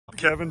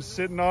Kevin's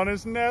sitting on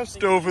his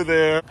nest over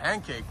there.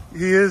 Pancake.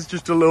 He is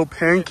just a little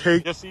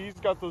pancake. You see, he's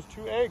got those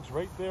 2 eggs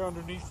right there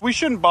underneath. We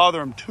shouldn't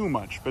bother him too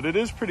much, but it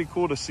is pretty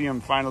cool to see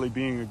him finally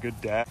being a good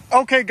dad.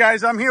 Okay,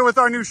 guys, I'm here with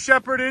our new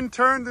shepherd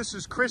intern. This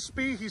is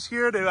Crispy. He's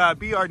here to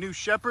be our new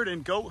shepherd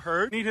and goat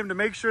herd. I need him to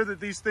make sure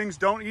that these things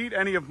don't eat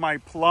any of my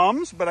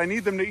plums, but I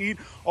need them to eat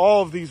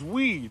all of these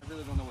weeds. I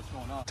really don't know what's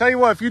going on. Tell you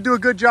what, if you do a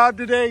good job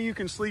today, you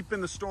can sleep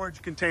in the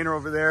storage container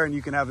over there and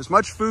you can have as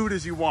much food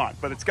as you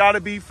want, but it's got to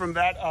be from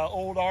that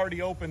old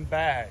already open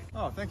bag.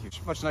 Oh, thank you.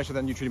 Much nicer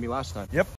than you treated me last time. Yep.